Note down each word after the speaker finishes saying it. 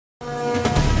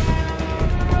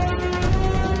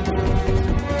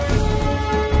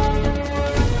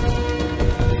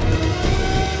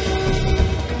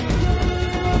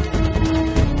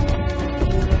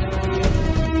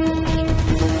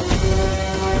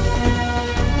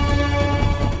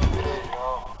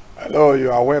Hello,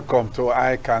 you are welcome to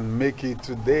I Can Make It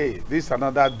Today. This is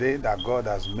another day that God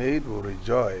has made. We'll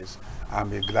rejoice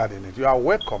and be glad in it. You are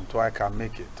welcome to I Can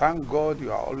Make It. Thank God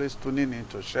you are always tuning in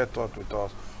to share thoughts with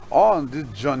us on this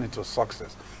journey to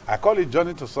success. I call it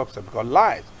journey to success because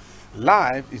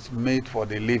life is made for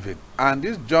the living. And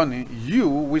this journey, you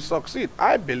will succeed.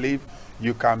 I believe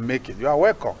you can make it. You are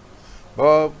welcome.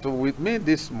 But with me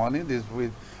this morning is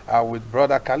with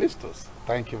Brother Callistus.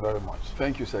 Thank you very much.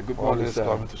 Thank you, sir. Good morning, Always sir.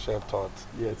 coming to share thoughts.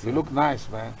 Yes, You look nice,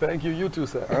 man. Thank you. You too,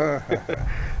 sir.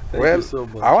 Thank Well, you so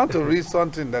much. I want to read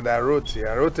something that I wrote here.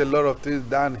 I wrote a lot of things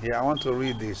down here. I want to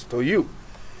read this to you.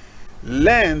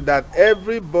 Learn that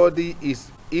everybody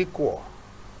is equal.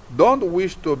 Don't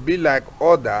wish to be like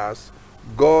others.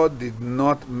 God did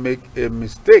not make a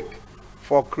mistake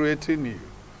for creating you.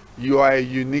 You are a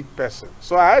unique person.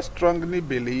 So I strongly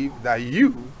believe that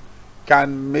you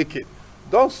can make it.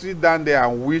 Don't sit down there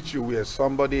and wish you were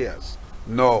somebody else.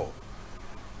 No.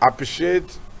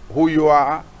 Appreciate who you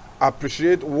are.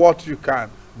 Appreciate what you can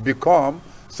become.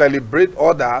 Celebrate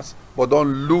others, but don't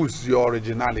lose your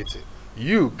originality.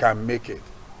 You can make it.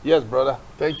 Yes, brother.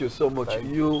 Thank you so much.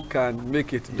 You can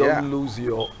make it. Don't lose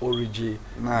your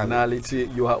originality.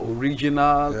 You are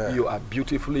original. Yeah. You are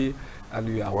beautifully and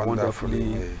you are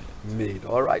wonderfully made.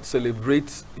 All right.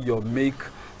 Celebrate your make.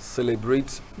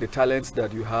 Celebrate the talents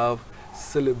that you have.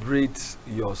 Celebrate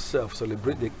yourself.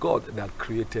 Celebrate the God that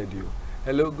created you.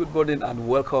 Hello, good morning and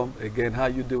welcome again. How are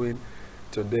you doing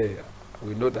today?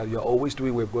 We know that you're always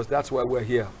doing well because that's why we're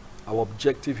here. Our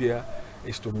objective here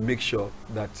is to make sure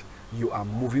that you are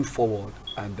moving forward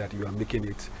and that you are making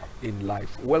it in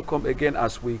life. Welcome again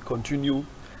as we continue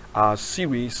our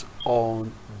series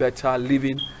on better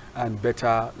living and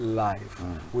better life.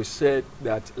 We said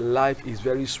that life is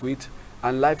very sweet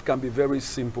and life can be very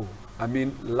simple. I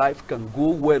mean, life can go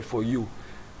well for you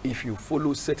if you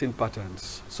follow certain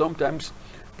patterns. Sometimes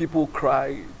people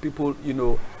cry, people,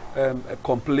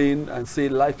 complain and say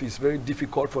life is very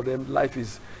difficult for them. Life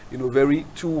is, very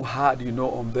too hard,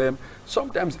 on them.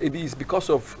 Sometimes it is because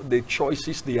of the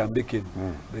choices they are making.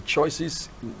 The choices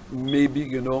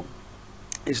maybe,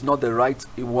 it's not the right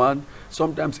one.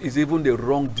 Sometimes it's even the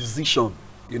wrong decision,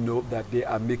 that they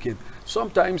are making.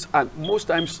 Sometimes and most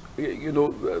times,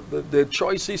 the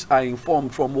choices are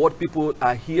informed from what people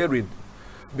are hearing,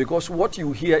 because what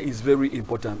you hear is very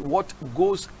important. What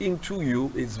goes into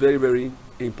you is very, very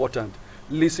important.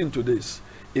 Listen to this.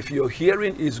 If your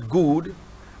hearing is good,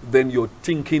 then your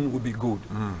thinking will be good.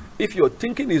 If your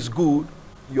thinking is good,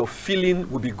 your feeling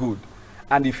will be good.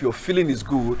 And if your feeling is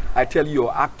good, I tell you,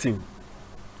 your acting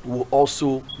will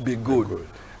also be good.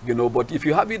 But if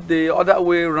you have it the other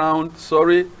way around,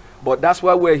 sorry, but that's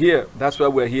why we're here. That's why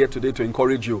we're here today, to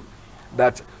encourage you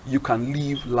that you can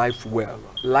live life well.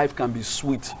 Life can be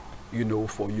sweet,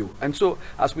 for you. And so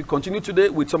as we continue today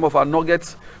with some of our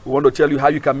nuggets, we want to tell you how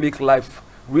you can make life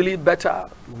really better,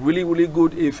 really, really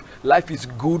good. If life is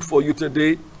good for you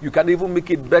today, you can even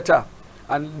make it better.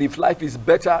 And if life is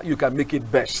better, you can make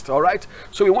it best. All right.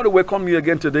 So we want to welcome you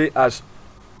again today as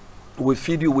we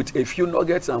feed you with a few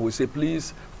nuggets and we say,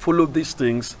 please follow these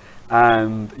things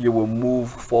and you will move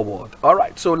forward. All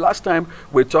right. So last time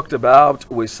we talked about,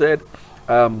 we said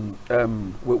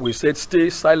stay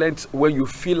silent when you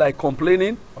feel like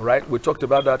complaining. All right. We talked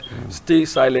about that. Stay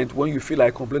silent when you feel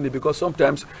like complaining, because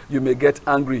sometimes you may get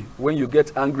angry. When you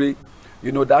get angry,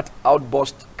 that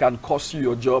outburst can cost you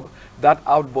your job. That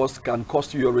outburst can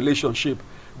cost you your relationship.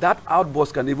 That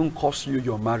outburst can even cost you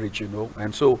your marriage,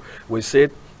 And so we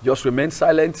said, just remain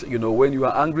silent, when you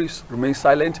are angry, remain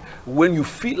silent. When you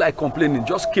feel like complaining,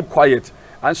 just keep quiet.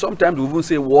 And sometimes we even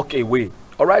say walk away.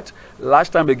 All right?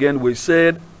 Last time again, we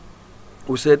said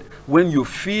when you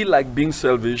feel like being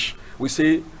selfish, we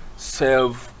say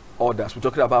serve others. We're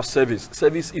talking about service.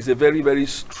 Service is a very, very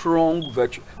strong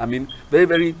virtue.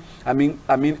 It's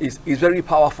very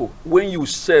powerful. When you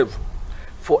serve,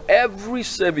 for every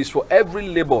service, for every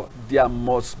labor, there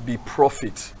must be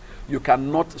profit. You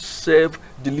cannot serve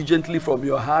diligently from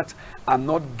your heart and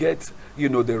not get,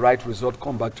 the right result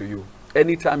come back to you.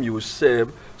 Anytime you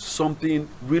serve, something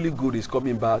really good is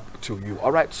coming back to you.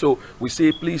 All right. So we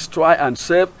say, please try and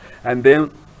serve. And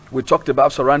then we talked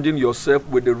about surrounding yourself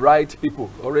with the right people.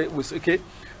 All right. We say, okay,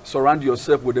 surround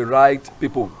yourself with the right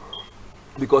people.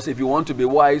 Because if you want to be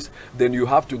wise, then you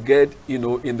have to get,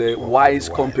 in the wise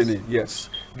company. Yes.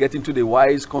 Get into the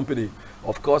wise company.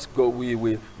 Of course,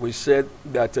 we said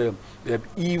that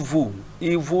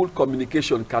evil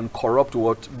communication can corrupt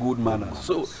what good manners.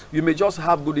 So you may just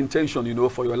have good intention, you know,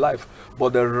 for your life,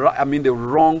 but the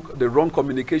wrong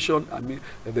communication, I mean,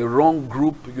 the wrong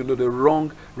group, you know, the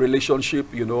wrong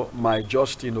relationship, you know, might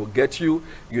just, you know, get you,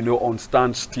 you know, on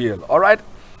standstill. All right.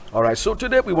 So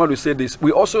today we want to say this.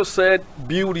 We also said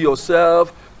build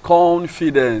yourself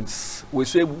confidence. We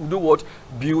say do what?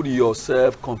 Build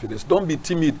yourself confidence. Don't be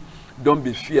timid. Don't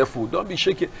be fearful. Don't be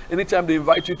shaky. Anytime they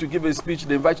invite you to give a speech,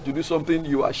 they invite you to do something,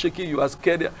 you are shaky, you are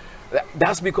scared.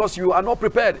 That's because you are not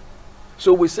prepared.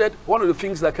 So we said one of the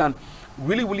things that can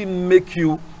really make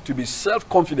you to be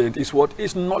self-confident is what?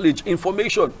 Is knowledge,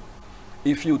 information.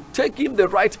 If you take in the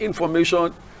right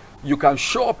information, you can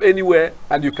show up anywhere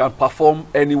and you can perform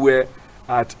anywhere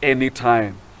at any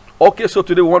time. Okay, so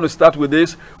today we want to start with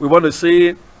this. We want to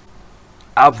say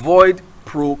avoid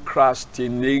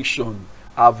procrastination.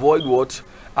 Avoid what?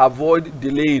 Avoid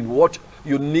delaying what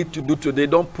you need to do today.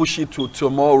 Don't push it to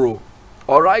tomorrow.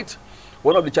 All right?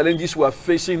 One of the challenges we are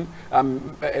facing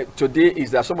today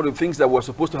is that some of the things that we're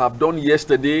supposed to have done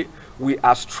yesterday, we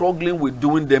are struggling with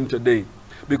doing them today.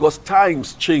 Because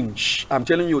times change. I'm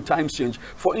telling you, times change.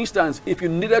 For instance, if you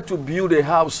needed to build a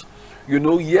house, you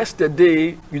know,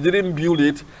 yesterday you didn't build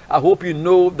it. I hope you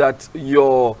know that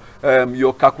your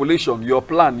calculation, your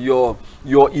plan, your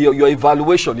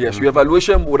evaluation, yes, your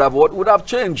evaluation would have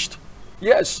changed.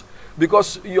 Yes,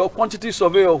 because your quantity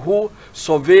surveyor who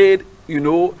surveyed, you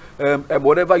know,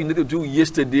 whatever you need to do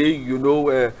yesterday, you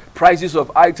know, prices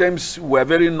of items were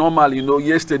very normal, you know,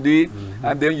 yesterday,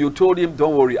 and then you told him,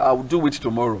 don't worry, I'll do it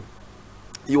tomorrow.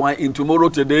 You are in tomorrow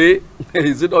today,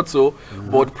 is it not so?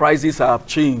 But prices have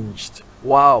changed.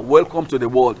 Wow, welcome to the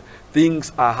world.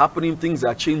 Things are happening, things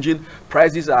are changing,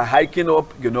 prices are hiking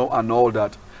up, you know, and all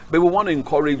that. But we want to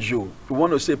encourage you. We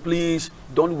want to say, please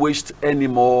don't waste any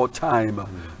more time.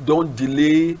 Don't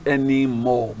delay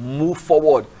anymore. Move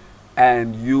forward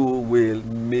and you will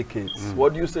make it.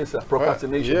 What do you say, sir?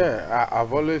 Procrastination. Well, yeah,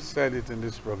 I've always said it in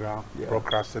this program. Yeah.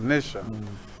 Procrastination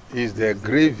is the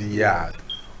graveyard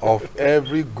of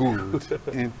every good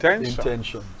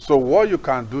intention. So what you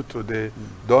can do today,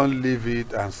 don't leave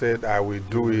it and say, I will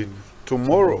do it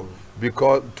tomorrow,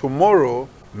 because tomorrow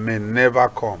may never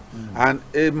come. And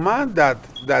a man that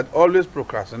always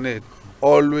procrastinate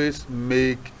always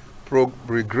make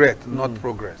regret, not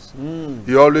progress.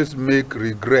 You always make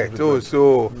regret.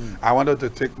 So I wanted to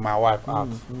take my wife out.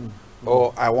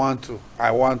 Oh, I want to.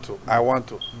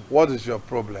 What is your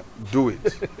problem? Do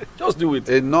it. Just do it.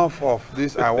 Enough of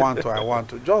this, I want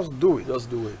to. Just do it. Just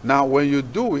do it. Now, when you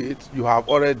do it, you have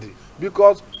already,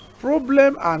 because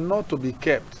problems are not to be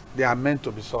kept. They are meant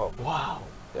to be solved. Wow.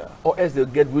 Yeah. Or else they'll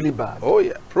get really bad. Oh,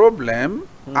 yeah. Problems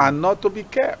are not to be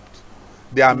kept.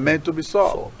 They are meant to be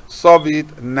solved. Solve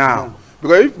it now.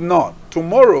 Because if not,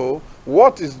 tomorrow,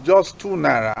 what is just 2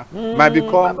 naira might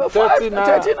become 30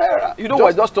 naira. You know,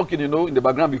 we're just talking, you know, in the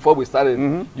background before we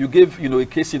started. You gave, you know, a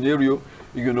case scenario,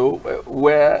 you know,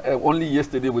 where only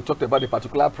yesterday we talked about a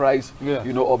particular price,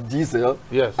 you know, of diesel.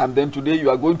 Yes. And then today you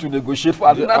are going to negotiate for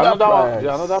another price.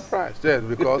 Another price. Yes,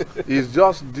 because it's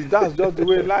just, that's just the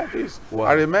way life is. Wow.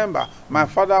 I remember my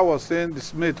father was saying the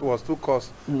Smith was to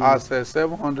cost as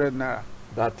 700 naira.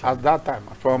 At that time,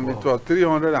 from it was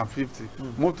 350,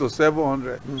 moved to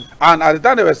 700, and at the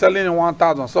time they were selling in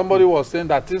 1,000. Somebody was saying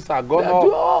that things are gone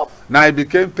up. Now it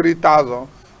became 3,000.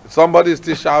 Somebody is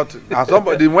still shouting, and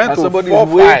somebody went and to somebody 4,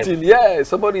 is waiting. 5. Yeah,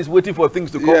 somebody is waiting for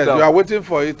things to come down. You are waiting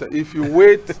for it. If you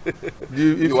wait,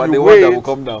 you are the one that will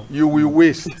come down. You will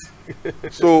waste.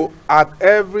 So at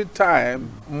every time,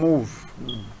 move.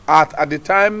 At the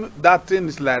time that thing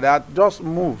is like that, just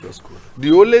move. That's good.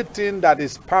 The only thing that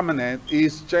is permanent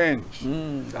is change.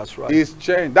 That's right. Is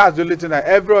change. That's the only thing that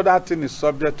every other thing is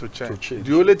subject to change.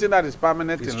 The only thing that is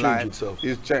permanent in life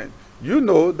is change. You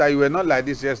know that you were not like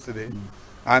this yesterday,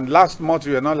 and last month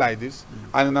you were not like this,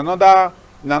 and in another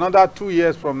 2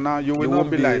 years from now you will not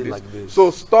be like this.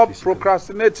 So stop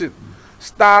procrastinating.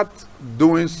 Start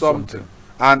doing something,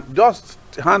 and just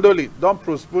handle it. Don't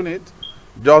postpone it.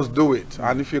 Just do it.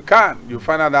 And if you can, you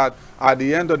find out that at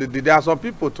the end of the day, there are some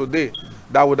people today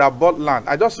that would have bought land.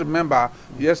 I just remember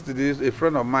yesterday, a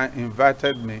friend of mine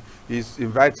invited me. He's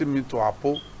inviting me to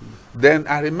Apo. Then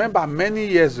I remember many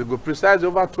years ago, precisely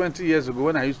over 20 years ago,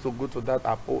 when I used to go to that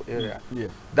Apo area.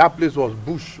 That place was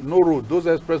bush, no road. Those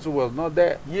expressways was not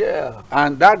there.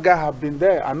 And that guy had been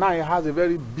there, and now he has a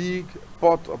very big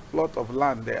plot of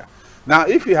land there. Now,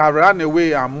 if he had run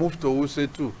away and moved to Use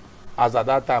too, as at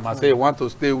that time. I say he want to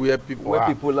stay where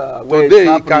people are.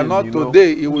 Today he cannot.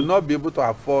 Today he will not be able to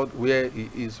afford where he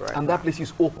is right and now. that place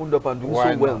is opened up and doing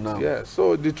Why so well not? now. Yeah.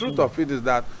 So the truth of it is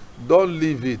that don't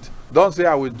leave it. Don't say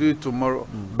I will do it tomorrow.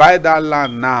 Buy that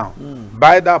land now.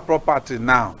 Buy that property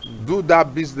now. Do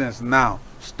that business now.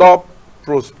 Stop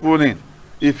postponing.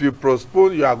 If you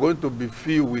postpone, you are going to be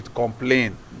filled with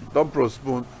complaint. Don't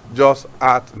postpone. Just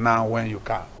act now when you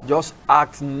can. Just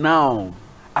act now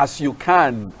as you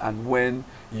can and when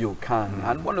you can.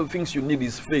 And one of the things you need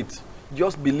is faith.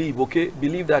 Just believe, okay?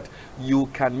 Believe that you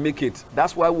can make it.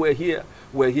 That's why we're here.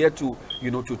 We're here to,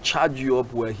 to charge you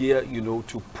up. We're here,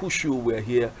 to push you. We're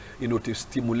here, to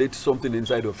stimulate something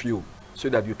inside of you so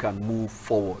that you can move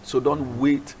forward. So don't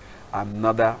wait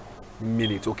another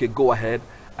minute, okay? Go ahead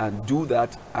and do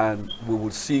that, and we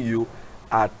will see you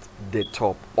at the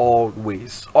top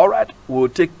always. All right, we'll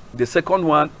take the second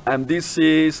one, and this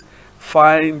is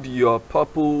find your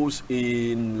purpose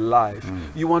in life.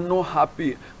 You are not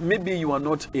happy. Maybe you are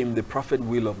not in the perfect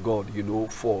will of God,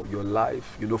 for your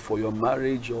life, for your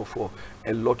marriage, or for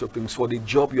a lot of things, for the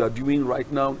job you are doing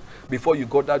right now. Before you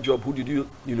got that job, who did you,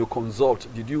 consult?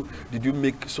 Did you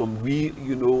make some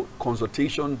real,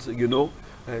 consultations,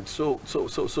 And so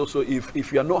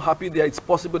if you are not happy there, it's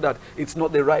possible that it's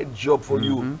not the right job for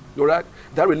you. All right,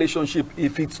 that relationship,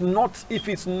 if it's not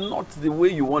the way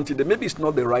you want it, then maybe it's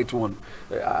not the right one.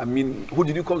 I mean, who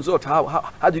did you consult?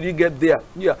 How did you get there?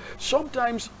 Yeah,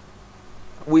 sometimes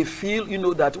we feel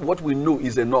that what we know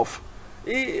is enough.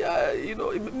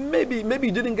 Maybe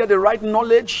you didn't get the right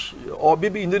knowledge, or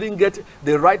maybe you didn't get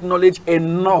the right knowledge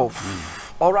enough.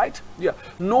 All right? Yeah.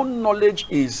 No knowledge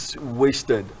is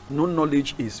wasted. No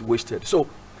knowledge is wasted. So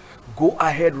go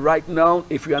ahead right now.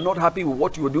 If you are not happy with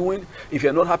what you're doing, if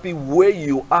you're not happy where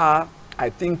you are, I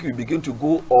think you begin to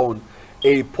go on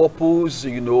a purpose,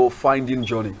 finding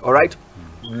journey. All right?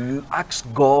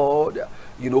 Ask God,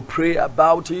 pray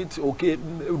about it. Okay?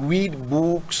 Read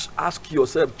books. Ask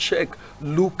yourself, check,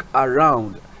 look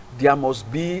around. There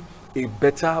must be a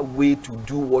better way to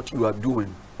do what you are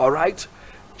doing. All right?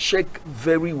 Check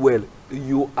very well.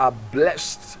 You are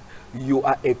blessed. You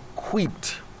are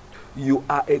equipped. You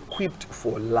are equipped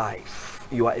for life.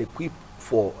 You are equipped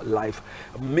for life.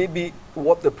 Maybe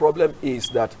what the problem is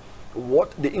that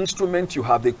what the instrument you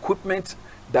have, the equipment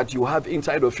that you have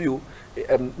inside of you,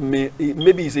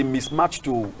 maybe is a mismatch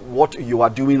to what you are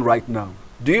doing right now.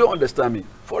 Do you understand me?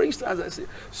 For instance, I say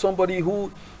somebody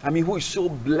who is so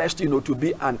blessed, to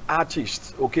be an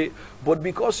artist, okay? But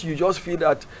because you just feel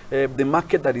that the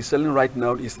market that is selling right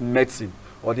now is medicine,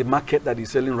 or the market that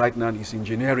is selling right now is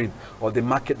engineering, or the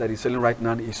market that is selling right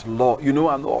now is law, and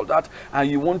all that, and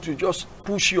you want to just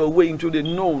push your way into the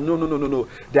no.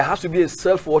 There has to be a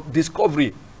self-worth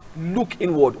discovery. Look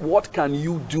inward. What can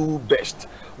you do best?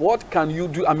 What can you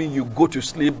do? I mean, you go to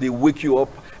sleep, they wake you up,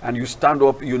 and you stand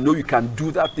up, you can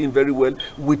do that thing very well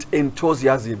with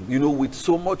enthusiasm, with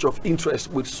so much of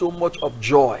interest, with so much of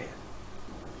joy.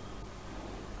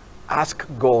 Ask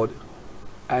God,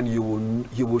 and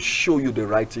He will show you the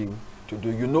right thing to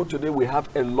do. Today we have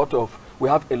a lot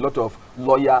of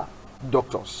lawyer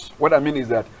doctors. What I mean is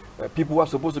that people who are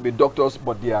supposed to be doctors,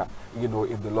 but they are, in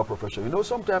the law profession.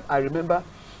 Sometimes I remember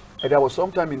there was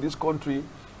some time in this country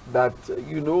that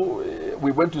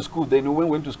we went to school. Then when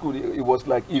we went to school, it was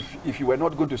like if you were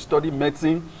not going to study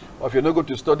medicine, or if you're not going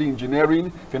to study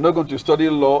engineering, if you're not going to study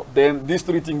law, then these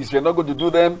three things, if you're not going to do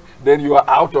them, then you are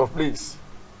out of place.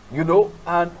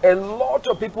 And a lot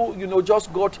of people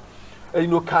just got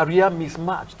career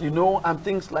mismatched, and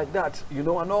things like that, and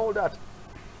all that.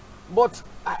 But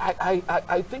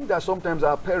I think that sometimes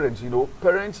our parents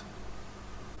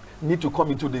need to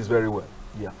come into this very well.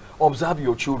 Yeah, observe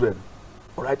your children.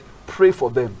 All right, pray for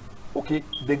them. Okay,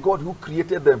 the God who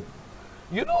created them.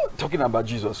 Talking about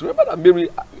Jesus. Remember that Mary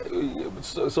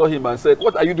saw him and said,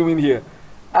 "What are you doing here?"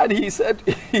 And he said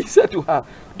to her,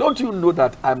 "Don't you know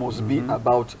that I must be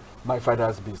about my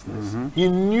Father's business?" He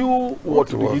knew what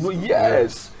to do. He knew,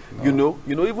 yes. No.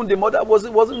 Even the mother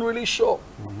wasn't really sure.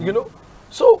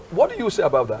 So what do you say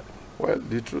about that? Well,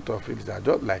 the truth of it is that,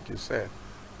 just like you said,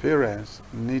 parents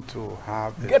need to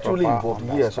have a get proper really involved.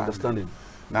 Yes, understanding.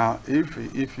 Now,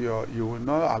 if you will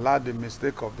not allow the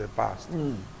mistake of the past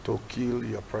to kill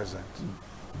your present,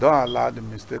 don't allow the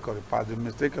mistake of the past, the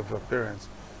mistake of your parents,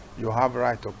 you have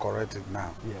right to correct it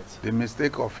now. Yes. The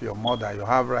mistake of your mother, you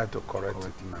have right to correct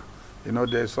it now.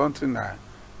 There's something I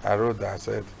wrote that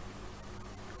said,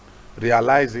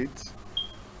 realize it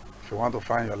if you want to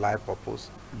find your life purpose,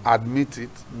 admit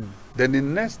it, then the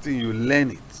next thing you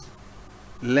learn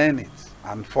it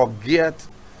and forget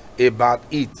about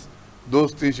it.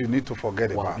 those things you need to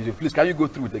forget Wow. about. Please, can you go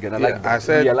through it again? I Yeah, like that. I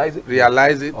said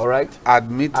realize it. it. All right.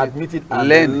 Admit Admit it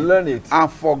and learn it.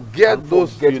 And forget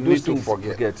those you need to things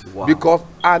forget. Wow. Because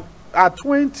at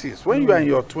 20s, when you are in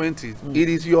your 20s, it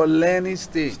is your learning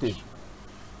stage.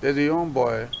 There's a young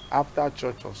boy, after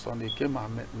church on Sunday, came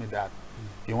and met me that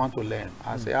he want to learn.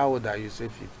 I say, how old are you? Say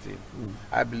 15.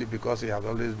 I believe because he has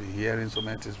always been hearing so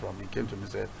many things from me. He came to me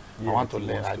and said, I want to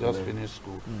learn. I just finished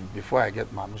school. Before I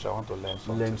get my mission, I want to learn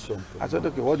something. I said,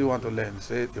 okay, what do you want to learn? He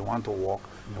said, he want to walk.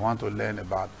 He want to learn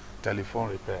about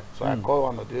telephone repair. So I called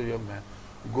one of the young men,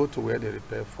 go to where they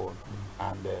repair phone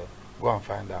and go and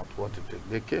find out what to take.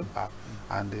 They came back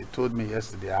and they told me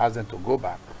yesterday, I asked them to go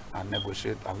back and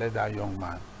negotiate and let that young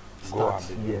man go and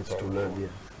begin to learn.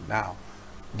 Now,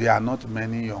 there are not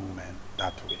many young men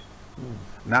that way.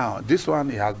 Now, this one,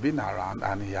 he has been around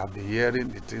and he has been hearing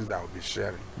the things that we'll be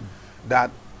sharing. That,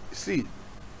 see,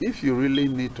 if you really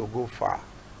need to go far,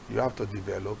 you have to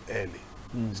develop early.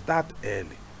 Start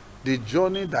early. The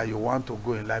journey that you want to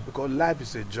go in life, because life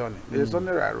is a journey. There's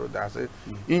something I wrote that said,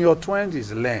 in your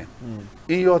 20s, learn.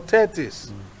 In your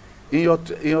 30s, in your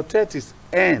 30s,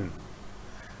 earn.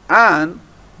 And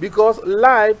because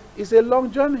life is a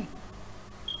long journey.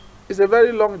 It's a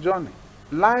very long journey.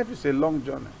 Life is a long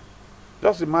journey.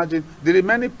 Just imagine the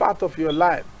remaining part of your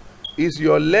life is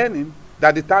your learning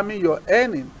that determines your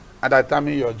earning and that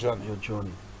determines your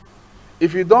journey.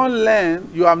 If you don't learn,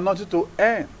 you have nothing to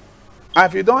earn. And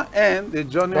if you don't earn, the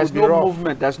journey will be rough. There's no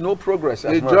movement, there's no progress.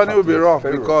 The journey will be rough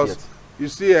because you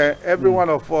see, every one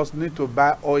of us need to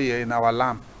buy oil in our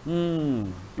lamp.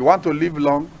 You want to live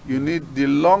long, you need, the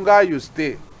longer you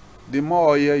stay, the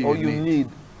more oil you need.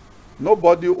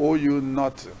 Nobody owe you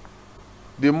nothing.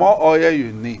 The more oil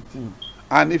you need.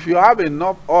 And if you have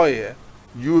enough oil,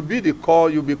 you'll be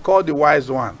called the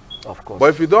wise one. Of course. But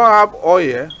if you don't have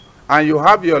oil and you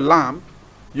have your lamp,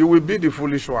 you will be the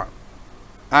foolish one.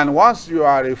 And once you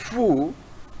are a fool,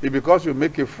 it's because you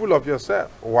make a fool of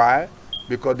yourself. Why?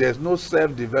 Because there's no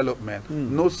self-development,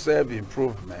 no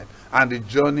self-improvement, and the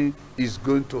journey is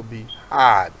going to be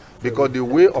hard because the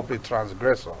way of a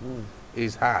transgressor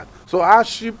is hard. So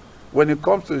hardship, when it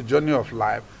comes to the journey of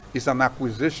life, is an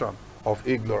acquisition of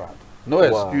ignorance. No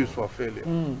excuse for failure.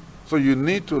 So you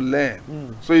need to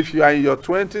learn. So if you are in your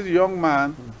 20s, young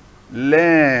man,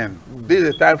 learn. This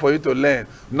is the time for you to learn.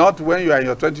 Not when you are in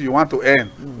your 20s, you want to earn.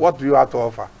 What do you have to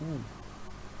offer?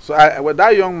 So well,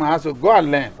 that young man has to go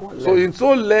and learn. So in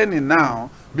so learning now,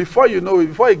 before you know it,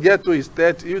 before you get to his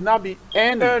 30, you will now be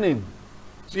earning.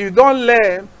 So if you don't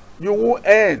learn, you will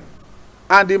earn.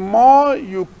 And the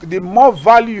more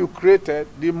value you created,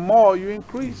 the more you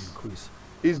increase.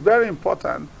 It's very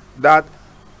important that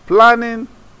planning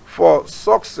for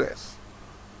success.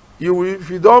 If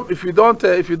you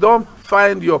don't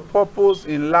find your purpose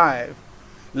in life,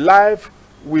 life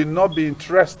will not be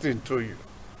interesting to you.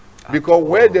 Because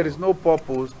where there is no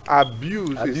purpose,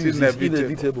 abuse is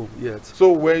inevitable. Yes.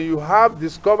 So when you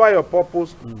discover your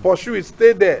purpose, pursue it,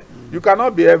 stay there. You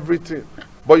cannot be everything,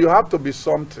 but you have to be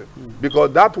something.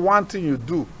 Because that one thing you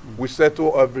do will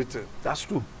settle everything. That's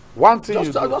true. One thing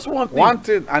just one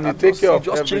thing, and you take care of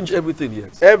everything. Change everything.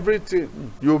 Yes. Everything.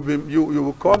 You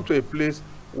will come to a place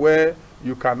where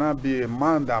you cannot be a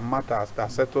man that matters,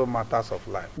 that settles matters of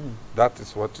life. That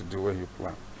is what you do when you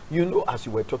plan. You know, as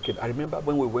you were talking, I remember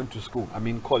when we went to school,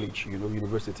 college,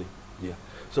 university. Yeah.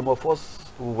 Some of us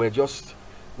were just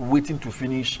waiting to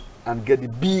finish and get the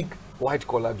big white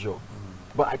collar job.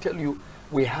 But I tell you,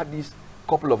 we had this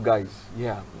couple of guys,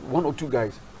 one or two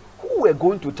guys, who were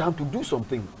going to town to do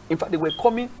something. In fact, they were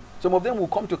coming, some of them will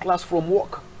come to class from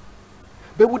work.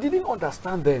 But we didn't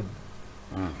understand them.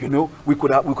 We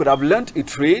could have learned a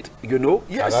trade,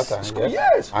 Yes. At that time,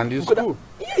 yes. And it's good.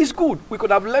 It's good. We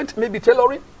could have learned maybe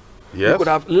tailoring. Yes. We could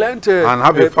have learned and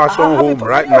have a fashion home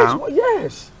right now.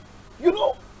 Yes.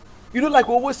 Like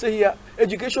we always say here,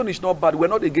 education is not bad. We're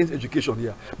not against education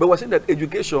here. But we're saying that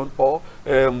education or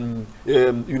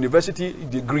university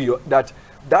degree,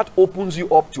 that opens you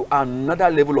up to another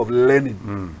level of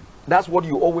learning. That's what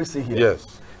you always say here.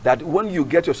 Yes. That when you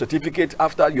get your certificate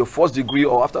after your first degree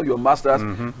or after your master's,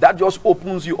 that just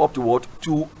opens you up to what?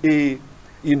 To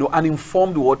an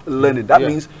informed learning. That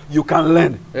means you can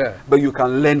learn, but you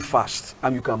can learn fast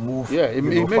and you can move. Yeah, it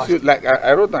makes you, like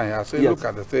I wrote down here, I said, look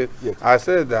at the I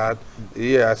said that,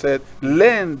 I said,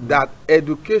 learn that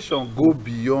education go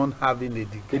beyond having a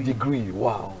degree. A degree,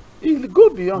 wow. It go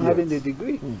beyond having a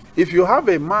degree. If you have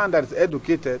a man that is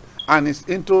educated and is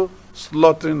into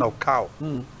slaughtering of cow,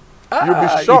 You'll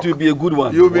be shocked. It will be a good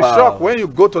one. You'll be shocked when you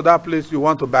go to that place you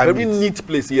want to buy very meat. neat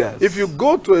place, yes. If you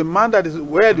go to a man that is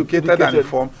well educated and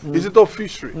informed, is it a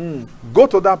fishery? Go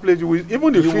to that place, you will,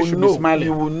 even the fish will be smiling.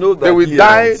 You will know that they will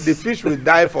die, the fish will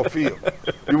die for fear.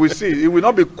 You will see, it will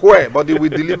not be queer, but they will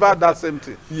deliver that same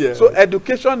thing. Yes. So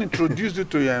education introduces you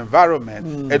to your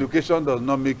environment. Education does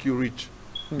not make you rich.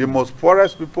 The most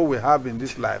poorest people we have in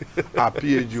this life are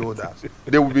PhD holders.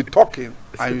 They will be talking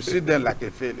and you see them like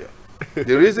a failure.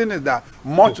 The reason is that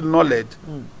much knowledge,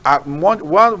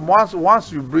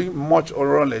 once you bring much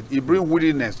knowledge, it brings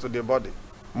weariness to the body.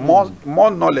 More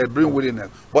knowledge brings weariness,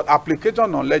 but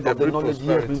application knowledge brings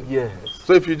prosperity. Yes.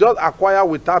 So if you just acquire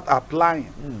without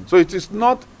applying, so it is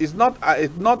not, it's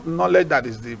not knowledge that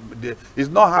is it's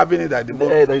not having it that the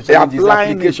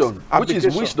applying application, which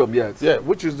is wisdom, yes. Yeah,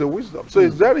 which is the wisdom. So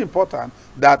it's very important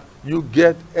that you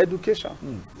get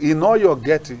education. In all you're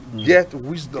getting, get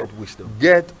wisdom,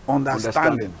 get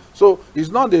understanding. So it's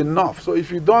not enough. So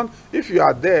if you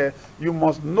are there, you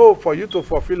must know, for you to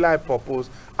fulfill life purpose,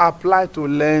 apply to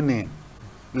learning.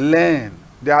 Learn.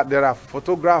 There are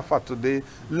photographers today.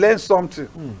 Learn something.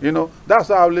 You know, that's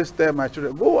how I always tell my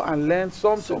children, go and learn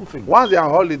something. Once they are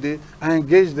on holiday, I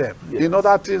engage them in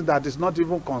other things that is not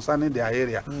even concerning their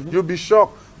area. You'll be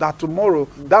shocked that tomorrow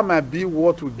that might be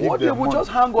what will give them money. Just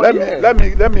hang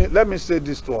on let me say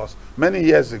this to us. Many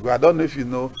years ago, I don't know if you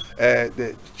know,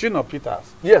 the Chino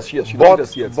Peters. Yes,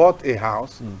 bought a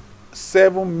house,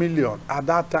 7 million at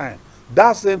that time.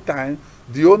 That same time,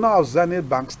 the owner of Zenith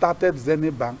Bank started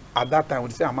Zenith Bank at that time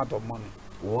with the same amount of money.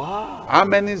 Wow. How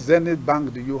many Zenith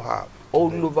Bank do you have?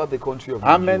 All over the country of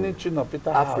How many Chino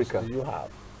Peter Africa do you have?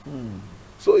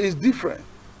 So it's different.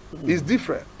 It's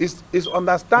different. It's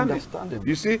understanding.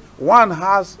 You see, one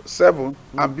has 7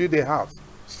 and build a house.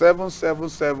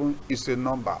 777 is a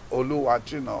number.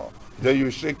 Oluwachino. Then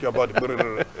you shake your body.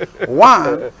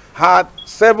 One had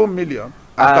 7 million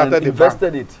and started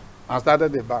invested it. And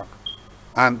started the bank.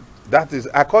 And that is,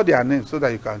 I call their name so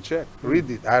that you can check. Read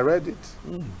it. I read it.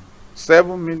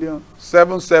 7 million,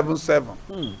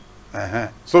 777.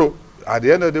 So at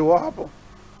the end of the day, what happened?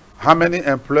 How many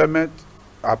employment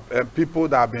people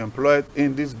that have been employed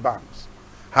in these banks?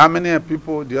 How many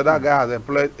people the other guy has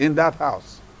employed in that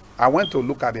house? I went to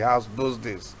look at the house those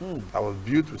days. I was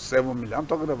built with 7 million. I'm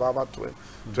talking about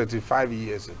 25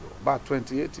 years ago, about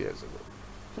 28 years ago.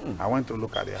 I went to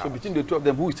look at the house. So between the two of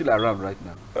them, who is still around right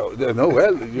now? No,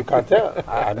 well, you can tell.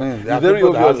 I mean, it's very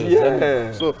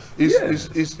obvious. So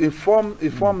it's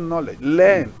informed knowledge.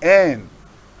 Learn, earn,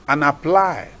 and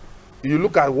apply. You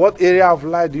look at what area of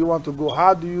life do you want to go.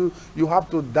 How do you have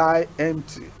to die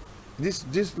empty.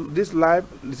 This life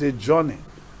is a journey,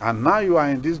 and now you are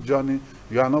in this journey.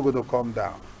 You are not going to come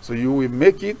down. So you will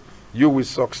make it. You will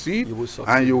succeed,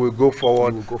 and you will go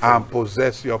forward, and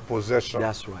possess your possession.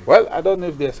 That's right. Well, I don't know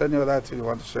if there's any other thing you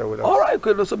want to share with us. All right,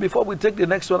 okay. So before we take the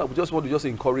next one, I just want to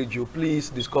encourage you. Please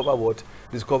discover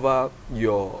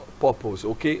your purpose.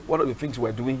 Okay. One of the things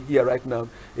we're doing here right now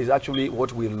is actually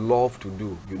what we love to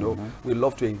do. You know, we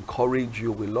love to encourage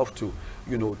you. We love to,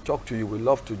 talk to you. We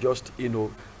love to just,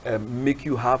 make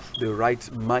you have the right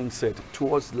mindset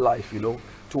towards life.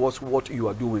 Towards what you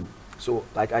are doing. So,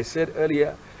 like I said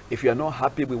earlier, if you're not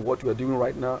happy with what you're doing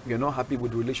right now, you're not happy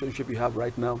with the relationship you have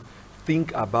right now,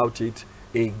 think about it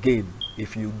again.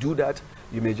 If you do that,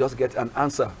 you may just get an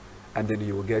answer, and then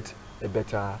you will get a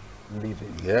better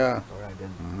living. Yeah. All right,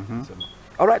 then.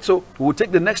 All right, so we'll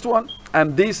take the next one.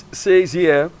 And this says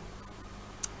here,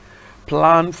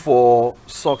 plan for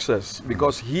success.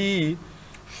 Because he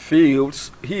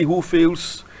who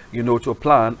fails, to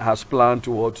plan has planned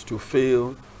towards to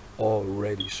fail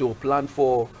already. So plan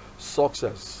for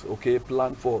success. Okay,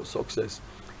 plan for success.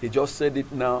 He just said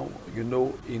it now.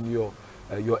 In your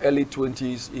early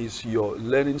 20s is your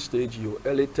learning stage, your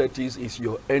early 30s is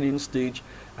your earning stage,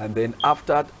 and then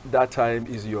after that time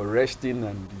is your resting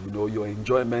and your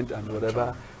enjoyment and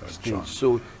whatever stage.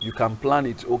 So you can plan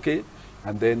it. Okay,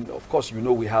 and then of course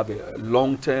we have a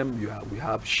long term, we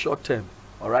have short term.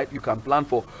 All right, you can plan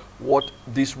for what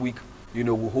this week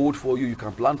will hold for you. You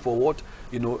can plan for what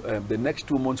the next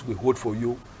 2 months will hold for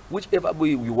you. Whichever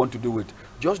way you want to do it,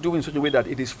 just do it in such a way that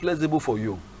it is flexible for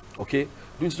you. Okay,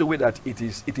 do it in such a way that it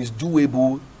is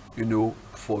doable,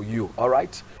 for you. All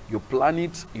right, you plan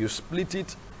it, you split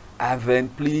it, and then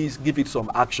please give it some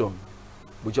action.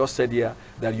 We just said here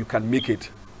that you can make it.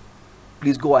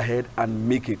 Please go ahead and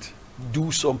make it. Do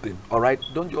something. All right,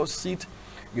 don't just sit.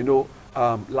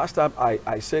 Last time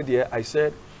I said here, I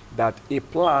said that a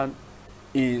plan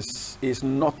is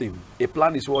nothing. A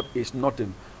plan is what is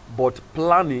nothing but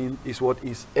planning is what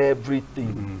is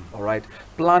everything. All right,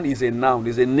 plan is a noun,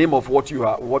 is a name of what you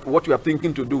are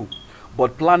thinking to do,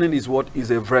 but planning is what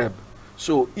is a verb.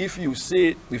 So if you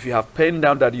say, if you have penned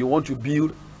down that you want to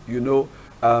build, you know,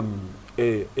 a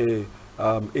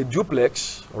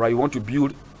duplex, right? You want to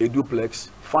build a duplex,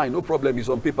 fine, no problem, it's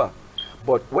on paper.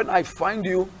 But when I find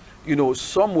you, you know,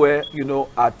 somewhere, you know,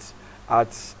 at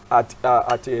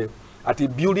a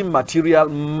building material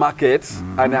market,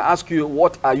 and I ask you,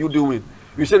 what are you doing?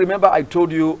 You say, remember I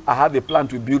told you I had a plan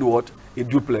to build what? A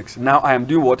duplex. Now I am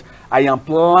doing what? I am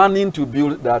planning to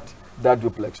build that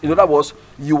duplex. In other words,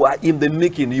 you are in the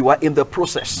making, you are in the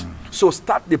process. So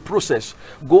start the process.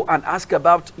 Go and ask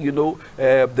about, you know,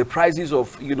 the prices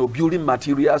of, you know, building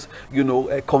materials, you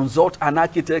know, consult an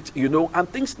architect, you know, and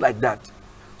things like that.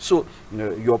 So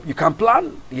you can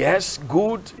plan, yes,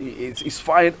 good, it's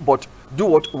fine, but do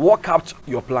what? Work out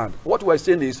your plan. What we're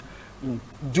saying is,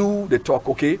 do the talk,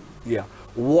 okay? Yeah,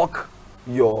 walk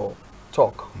your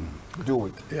talk. Do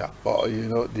it. Yeah, but you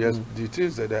know, there's the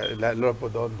things that a lot of people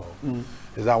don't know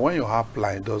is that when you have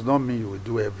plan, it does not mean you will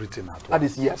do everything at once. That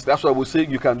is, yes, that's why we say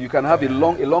you can have a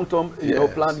long term you know,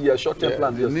 plan, yeah, short term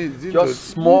plan. Yes. Just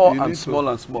small and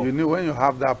small. You know, when you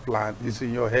have that plan, it's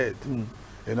in your head.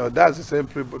 You know, that's the same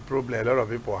problem a lot of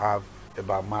people have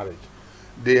about marriage.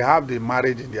 They have the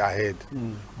marriage in their head,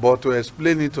 but to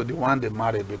explain it to the one they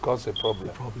married becomes a problem.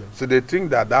 So they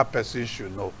think that that person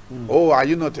should know. Oh, are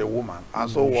you not a woman? And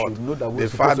so what? The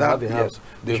father, yes,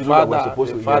 the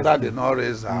father did not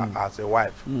raise her as a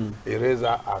wife. He raised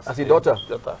her as a daughter.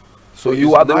 So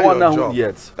you are the one now.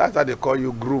 Yes. That's how they call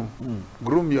you groom.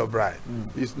 Groom your bride.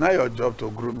 It's not your job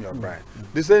to groom your bride.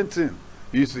 The same thing.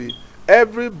 You see,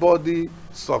 everybody's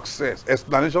success,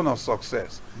 explanation of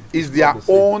success, is their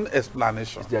own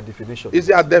explanation. It's their definition. It's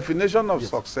their definition of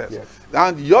success.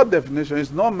 And your definition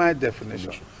is not my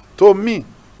definition. To me,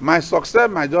 my success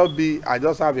might just be, I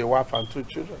just have a wife and 2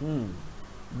 children.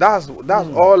 That's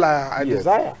all I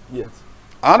desire. Yes.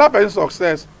 Another person's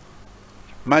success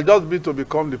might just be to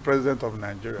become the president of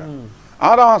Nigeria.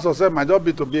 Another one's success might just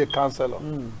be to be a counselor.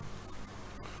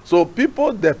 So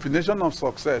people's definition of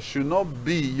success should not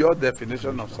be your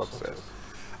definition of success.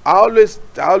 I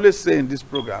always say in this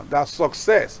program that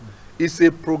success is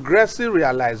a progressive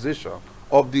realization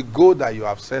of the goal that you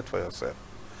have set for yourself.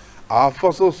 I have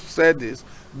also said this,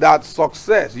 that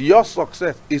success, your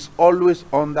success, is always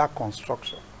under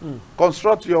construction.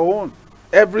 Construct your own.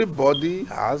 Everybody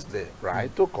has the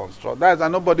right to construct. That is,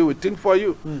 and nobody will think for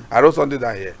you. I wrote something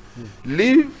down here.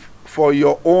 Live for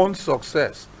your own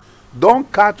success.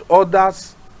 Don't catch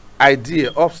others'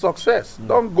 idea of success.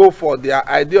 Don't go for their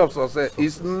idea of success.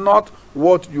 It's not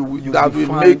what you that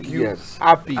will make you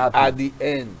happy at the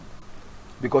end.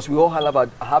 Because we all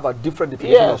have a different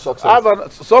definition of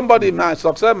success. Somebody, my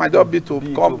success might just be to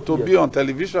be on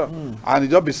television and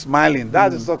just be smiling.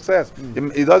 That's his success.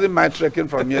 He doesn't mind trekking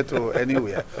from here to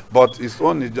anywhere. But his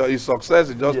success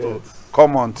is just to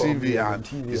come on TV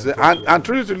and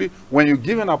truly, when you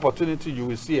give an opportunity, you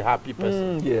will see a happy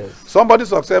person. Somebody's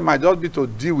success might just be to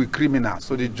deal with criminals,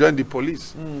 so they join the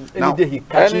police. Now, any day he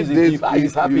catches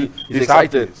he's happy, he's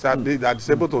excited. That is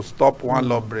able to stop one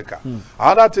lawbreaker.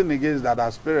 Another thing again is that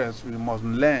as parents, we must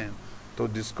learn to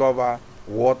discover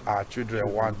what our children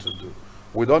want to do.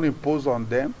 We don't impose on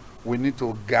them. We need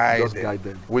to guide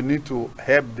them. We need to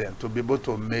help them to be able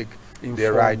to make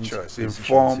the right choice,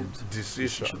 informed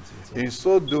decisions. In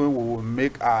so doing, we will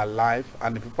make our life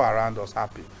and the people around us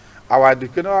happy. Our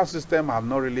educational system have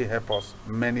not really helped us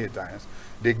many times.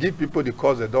 They give people the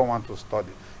course they don't want to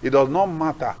study. It does not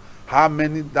matter how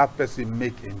many that person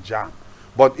make in JAM.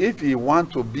 But if he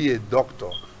wants to be a doctor,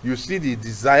 you see the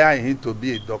desire in him to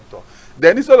be a doctor.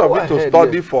 Then instead of him to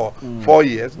study for 4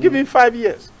 years, give him 5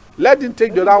 years. Let him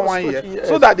take the other 1 year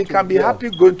so that they can be happy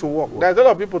going to work. There's a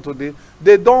lot of people today,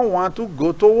 they don't want to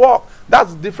go to work.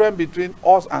 That's different between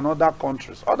us and other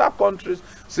countries. Other countries,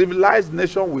 civilized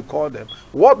nation, we call them.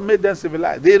 What made them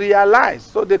civilized? They realize,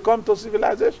 so they come to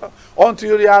civilization.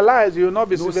 Until you realize, you will not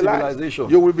be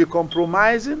civilized. You will be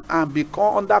compromising and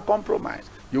become under compromise.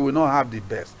 You will not have the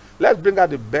best. Let's bring out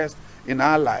the best in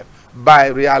our life by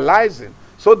realizing,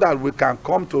 so that we can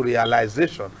come to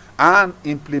realization and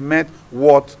implement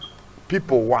what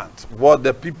people want, what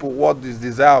is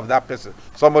desire of that person.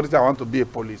 Somebody say, I want to be a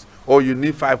police. Oh, you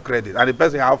need 5 credits, and the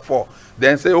person have 4.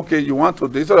 Then say, okay, you want to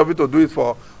do, instead of you to do it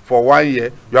for 1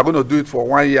 year, you are going to do it for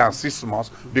 1 year and 6 months,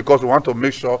 because we want to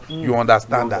make sure you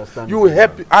understand that. You will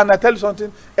help, and I tell you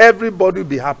something, everybody will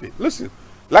be happy. Listen,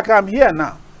 like I'm here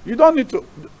now, You don't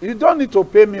need to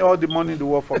pay me all the money in the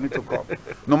world for me to come.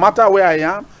 No matter where I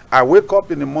am, I wake up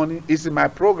in the morning, it's in my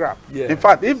program. Yeah. In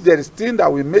fact, if there is thing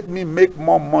that will make me make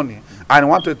more money and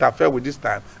want to interfere with this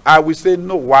time, I will say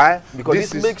no. Why? Because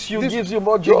this gives you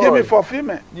more joy. You give me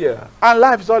fulfillment. Yeah. And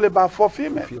life is all about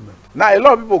fulfillment. Now, a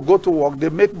lot of people go to work, they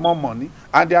make more money,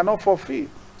 and they are not fulfilled.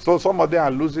 So some of them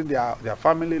are losing their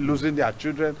family, losing their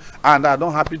children, and are not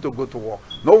happy to go to work.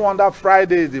 No wonder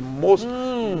Friday is the most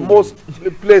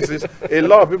places. A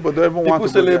lot of people don't even want to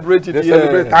celebrate go it. They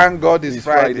celebrate. Thank God it's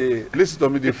Friday. Listen to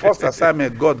me. The first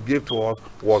assignment God gave to us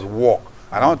was work.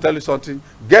 And I want to tell you something.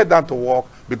 Get down to work,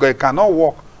 because you cannot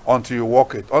work until you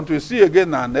walk it. Until you see you again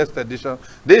in our next edition.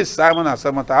 This is Simon and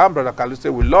Samantha. I'm Brother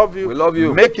Kaluse. We love you. We love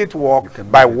you. Make it work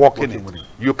by walking it.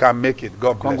 You can make it.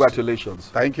 God bless. Congratulations.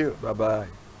 You. Thank you. Bye-bye.